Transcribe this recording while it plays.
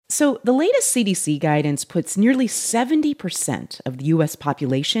So the latest CDC guidance puts nearly 70% of the U.S.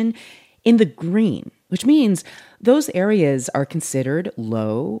 population in the green, which means those areas are considered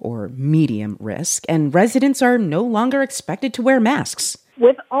low or medium risk, and residents are no longer expected to wear masks.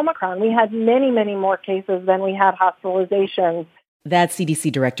 With Omicron, we had many, many more cases than we had hospitalizations. That's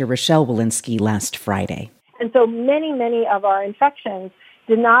CDC Director Rochelle Walensky last Friday. And so many of our infections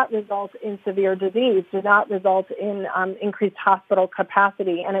did not result in severe disease, did not result in increased hospital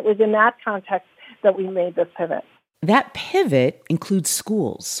capacity. And it was in that context that we made this pivot. That pivot includes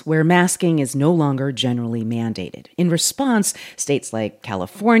schools, where masking is no longer generally mandated. In response, states like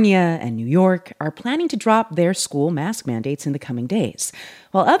California and New York are planning to drop their school mask mandates in the coming days,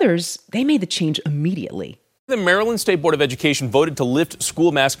 while others, they made the change immediately. The Maryland State Board of Education voted to lift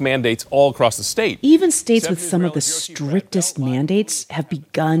school mask mandates all across the state. Even states with some of the strictest mandates have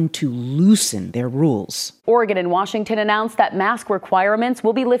begun to loosen their rules. Oregon and Washington announced that mask requirements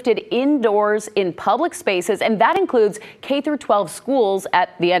will be lifted indoors in public spaces, and that includes K-12 schools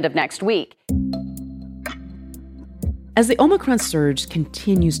at the end of next week. As the Omicron surge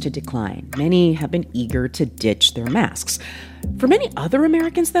continues to decline, many have been eager to ditch their masks. For many other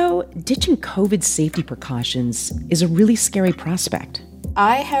Americans, though, ditching COVID safety precautions is a really scary prospect.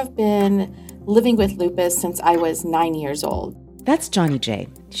 I have been living with lupus since I was 9 years old. That's Johnny J.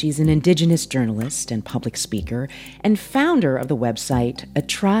 She's an Indigenous journalist and public speaker and founder of the website A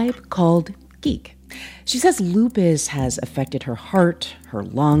Tribe Called Geek. She says lupus has affected her heart, her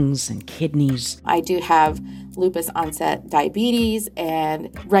lungs, and kidneys. I do have lupus onset diabetes, and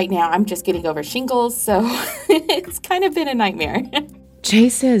right now I'm just getting over shingles, so it's kind of been a nightmare. Jay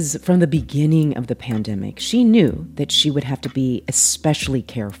says from the beginning of the pandemic, she knew that she would have to be especially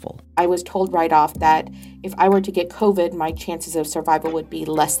careful. I was told right off that if I were to get COVID, my chances of survival would be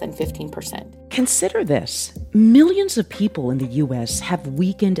less than 15%. Consider this. Millions of people in the U.S. have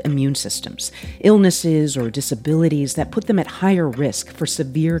weakened immune systems, illnesses or disabilities that put them at higher risk for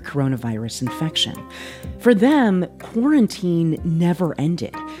severe coronavirus infection. For them, quarantine never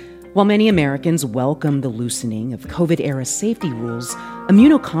ended. While many Americans welcome the loosening of COVID-era safety rules,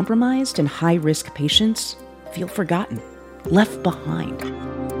 immunocompromised and high-risk patients feel forgotten, left behind.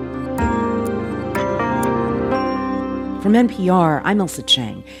 From NPR, I'm Elsa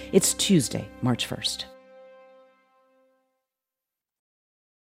Chang. It's Tuesday, March 1st.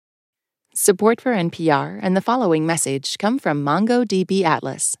 Support for NPR and the following message come from MongoDB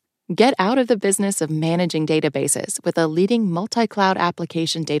Atlas. Get out of the business of managing databases with a leading multi-cloud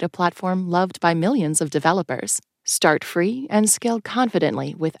application data platform loved by millions of developers. Start free and scale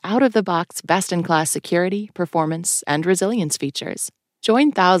confidently with out-of-the-box best-in-class security, performance, and resilience features.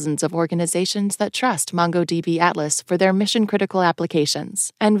 Join thousands of organizations that trust MongoDB Atlas for their mission-critical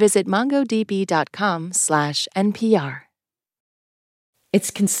applications and visit mongodb.com/NPR.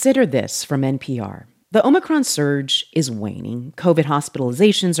 It's Consider This from NPR. The Omicron surge is waning, COVID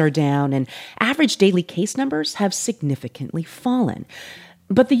hospitalizations are down, and average daily case numbers have significantly fallen.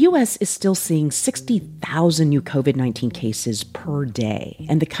 But the U.S. is still seeing 60,000 new COVID-19 cases per day,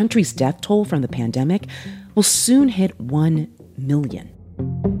 and the country's death toll from the pandemic will soon hit 1 million.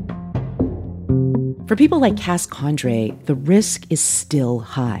 For people like Cass Condre, the risk is still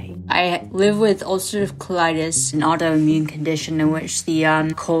high. I live with ulcerative colitis, an autoimmune condition in which the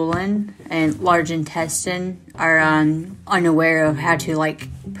colon and large intestine are unaware of how to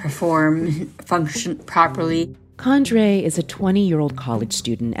function properly. Condre is a 20-year-old college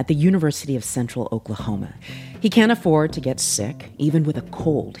student at the University of Central Oklahoma. He can't afford to get sick, even with a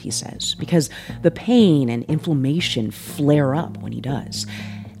cold, he says, because the pain and inflammation flare up when he does.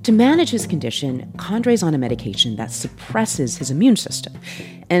 To manage his condition, Condre's on a medication that suppresses his immune system.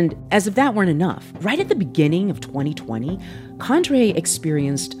 And as if that weren't enough, right at the beginning of 2020, Condre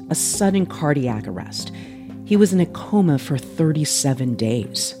experienced a sudden cardiac arrest. He was in a coma for 37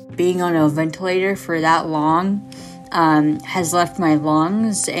 days. Being on a ventilator for that long has left my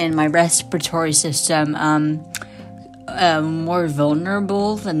lungs and my respiratory system more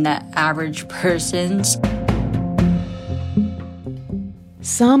vulnerable than the average person's.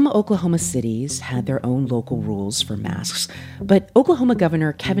 Some Oklahoma cities had their own local rules for masks, but Oklahoma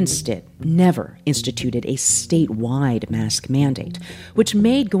Governor Kevin Stitt never instituted a statewide mask mandate, which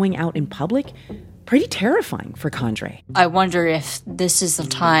made going out in public pretty terrifying for Condre. I wonder if this is the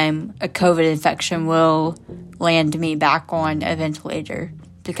time a COVID infection will land me back on a ventilator,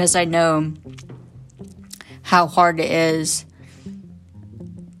 because I know how hard it is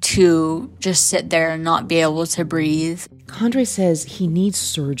to just sit there and not be able to breathe. Condre says he needs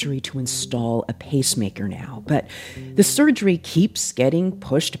surgery to install a pacemaker now, but the surgery keeps getting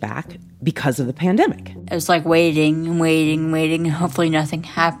pushed back because of the pandemic. It's like waiting and waiting and waiting, and hopefully nothing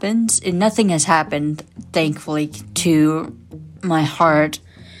happens. And nothing has happened, thankfully, to my heart.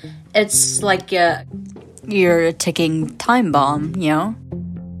 It's like you're a ticking time bomb, you know?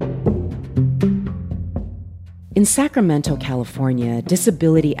 In Sacramento, California,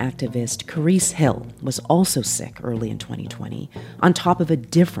 disability activist Carice Hill was also sick early in 2020, on top of a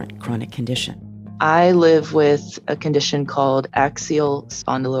different chronic condition. I live with a condition called axial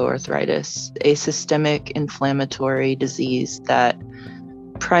spondyloarthritis, a systemic inflammatory disease that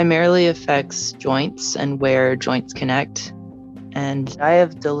primarily affects joints and where joints connect. And I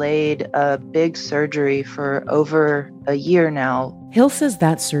have delayed a big surgery for over a year now. Hill says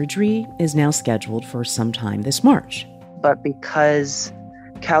that surgery is now scheduled for sometime this March. But because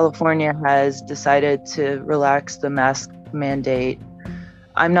California has decided to relax the mask mandate,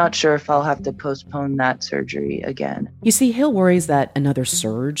 I'm not sure if I'll have to postpone that surgery again. You see, Hill worries that another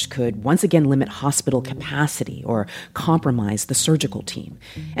surge could once again limit hospital capacity or compromise the surgical team.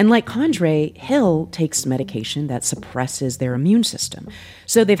 And like Condre, Hill takes medication that suppresses their immune system.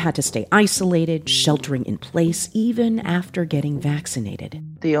 So they've had to stay isolated, sheltering in place, even after getting vaccinated.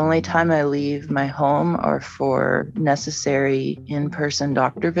 The only time I leave my home are for necessary in-person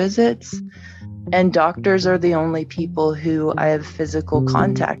doctor visits. And doctors are the only people who I have physical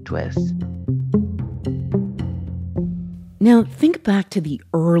contact with. Now, think back to the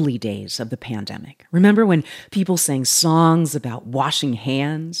early days of the pandemic. Remember when people sang songs about washing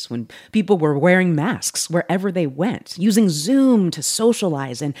hands, when people were wearing masks wherever they went, using Zoom to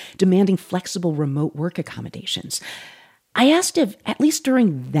socialize and demanding flexible remote work accommodations? I asked if, at least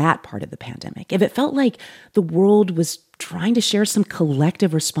during that part of the pandemic, if it felt like the world was trying to share some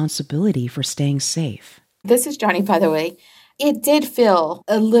collective responsibility for staying safe. This is Johnny, by the way. It did feel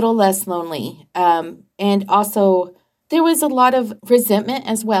a little less lonely. And also, there was a lot of resentment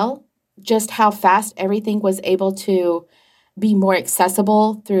as well, just how fast everything was able to be more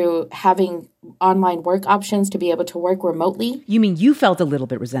accessible through having online work options to be able to work remotely. You mean you felt a little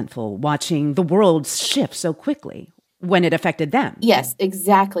bit resentful watching the world shift so quickly? When it affected them. Yes,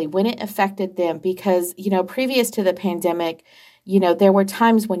 exactly. When it affected them, because, previous to the pandemic, there were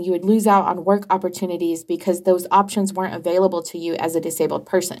times when you would lose out on work opportunities because those options weren't available to you as a disabled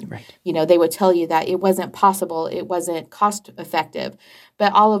person. Right. They would tell you that it wasn't possible, it wasn't cost effective.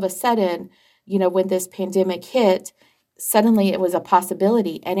 But all of a sudden, when this pandemic hit, suddenly it was a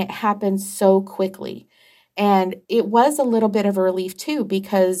possibility, and it happened so quickly. And it was a little bit of a relief too,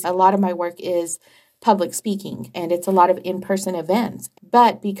 because a lot of my work is public speaking, and it's a lot of in-person events.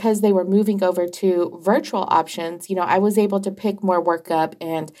 But because they were moving over to virtual options, I was able to pick more work up,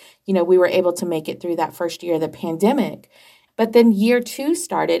 and, we were able to make it through that first year of the pandemic. But then year 2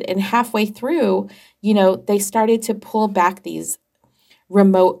 started, and halfway through, they started to pull back these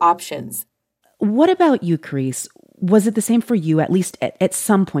remote options. What about you, Carice? Was it the same for you, at least at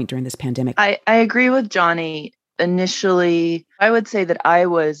some point during this pandemic? I agree with Johnny. Initially, I would say that I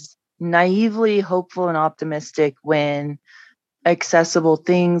was naively hopeful and optimistic when accessible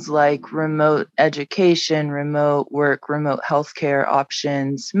things like remote education, remote work, remote healthcare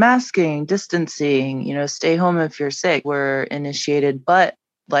options, masking, distancing, stay home if you're sick were initiated. But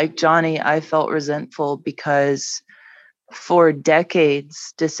like Johnny, I felt resentful because for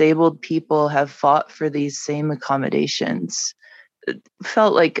decades, disabled people have fought for these same accommodations. It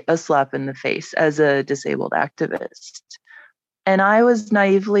felt like a slap in the face as a disabled activist. And I was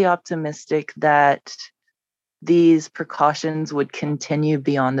naively optimistic that these precautions would continue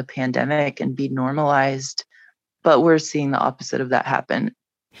beyond the pandemic and be normalized. But we're seeing the opposite of that happen.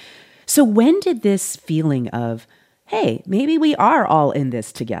 So when did this feeling of, hey, maybe we are all in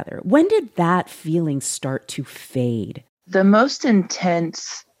this together, when did that feeling start to fade? The most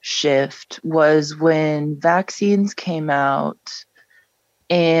intense shift was when vaccines came out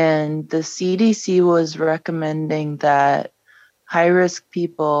and the CDC was recommending that high-risk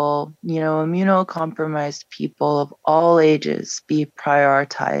people, immunocompromised people of all ages be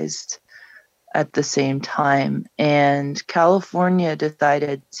prioritized at the same time. And California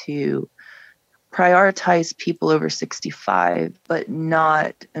decided to prioritize people over 65, but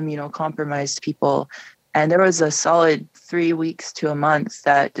not immunocompromised people. And there was a solid 3 weeks to a month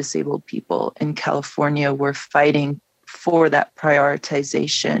that disabled people in California were fighting for that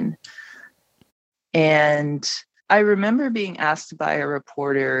prioritization. And I remember being asked by a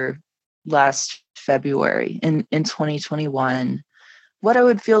reporter last February in 2021 what I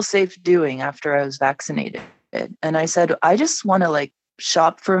would feel safe doing after I was vaccinated. And I said, I just want to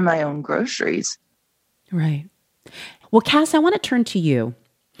shop for my own groceries. Right. Well, Cass, I want to turn to you.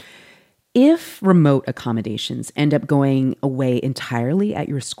 If remote accommodations end up going away entirely at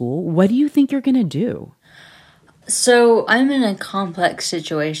your school, what do you think you're going to do? So I'm in a complex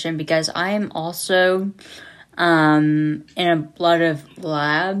situation because I am also in a lot of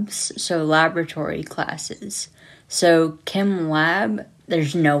labs, so laboratory classes. So Chem Lab,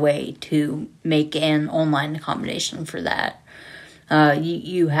 there's no way to make an online accommodation for that.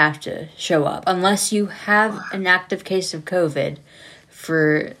 You have to show up unless you have an active case of COVID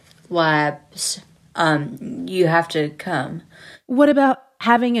for labs. You have to come. What about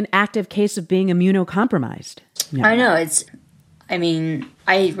having an active case of being immunocompromised? No. I know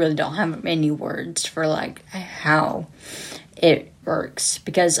I really don't have any words for like how it works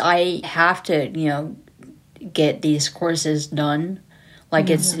because I have to, get these courses done. Like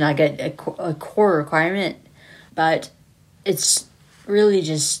it's like a core requirement, but it's really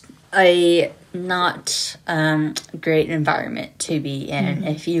just a not great environment to be in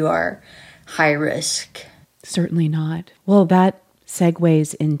if you are high risk. Certainly not. Well, that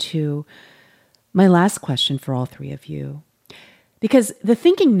segues into my last question for all three of you. Because the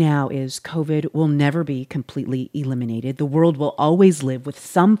thinking now is COVID will never be completely eliminated. The world will always live with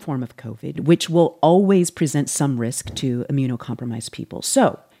some form of COVID, which will always present some risk to immunocompromised people.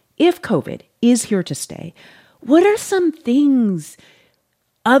 So if COVID is here to stay, what are some things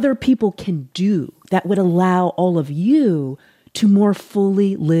other people can do that would allow all of you to more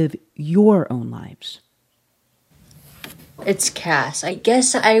fully live your own lives? It's Cass. I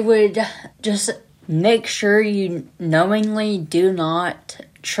guess I would just make sure you knowingly do not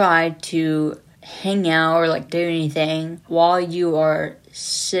try to hang out or do anything while you are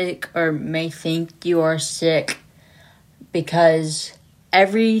sick or may think you are sick, because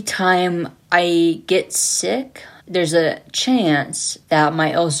every time I get sick, there's a chance that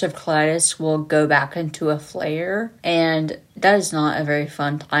my ulcerative colitis will go back into a flare, and that is not a very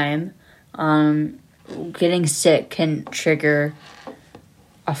fun time. Getting sick can trigger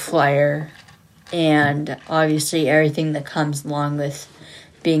a flare, and obviously everything that comes along with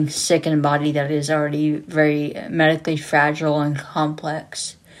being sick in a body that is already very medically fragile and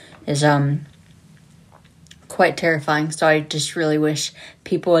complex is quite terrifying. So I just really wish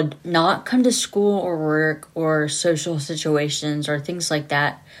people would not come to school or work or social situations or things like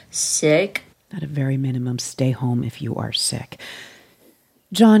that sick. At a very minimum, stay home if you are sick.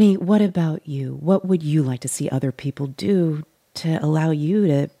 Johnny, what about you? What would you like to see other people do to allow you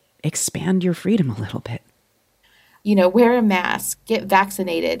to expand your freedom a little bit? Wear a mask, get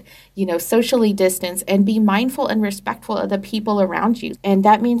vaccinated, socially distance, and be mindful and respectful of the people around you. And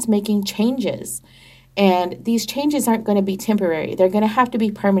that means making changes. And these changes aren't going to be temporary. They're going to have to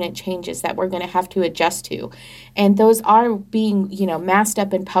be permanent changes that we're going to have to adjust to. And those are being, masked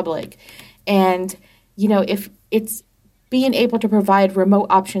up in public. And, if it's being able to provide remote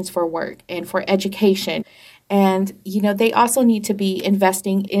options for work and for education. And, they also need to be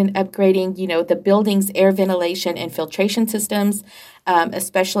investing in upgrading, the building's air ventilation and filtration systems,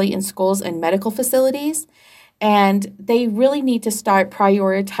 especially in schools and medical facilities. And they really need to start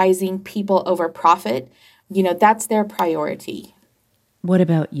prioritizing people over profit. That's their priority. What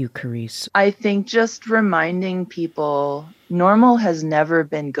about you, Carice? I think just reminding people normal has never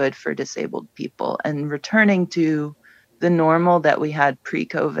been good for disabled people, and returning to the normal that we had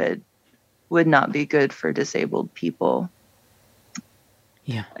pre-COVID would not be good for disabled people.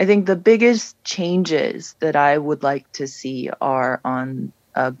 Yeah. I think the biggest changes that I would like to see are on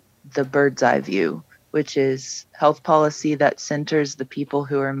the bird's eye view, which is health policy that centers the people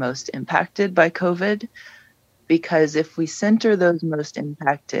who are most impacted by COVID. Because if we center those most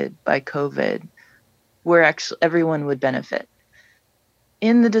impacted by COVID, everyone would benefit.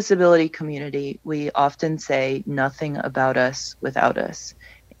 In the disability community, we often say nothing about us without us.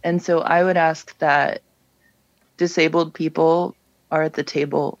 And so I would ask that disabled people are at the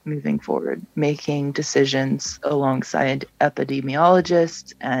table moving forward, making decisions alongside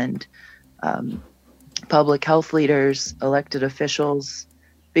epidemiologists and public health leaders, elected officials,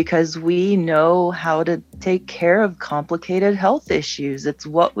 because we know how to take care of complicated health issues. It's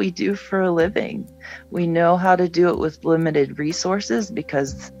what we do for a living. We know how to do it with limited resources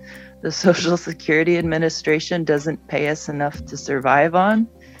because the Social Security Administration doesn't pay us enough to survive on.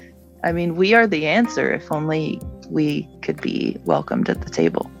 I mean, we are the answer if only we could be welcomed at the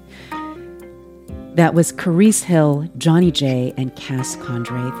table. That was Carice Hill, Johnny J., and Cass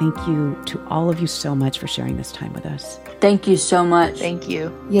Condre. Thank you to all of you so much for sharing this time with us. Thank you so much. Thank you.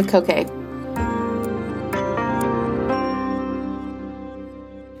 Yakoke.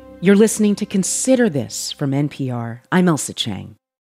 You're listening to Consider This from NPR. I'm Elsa Chang.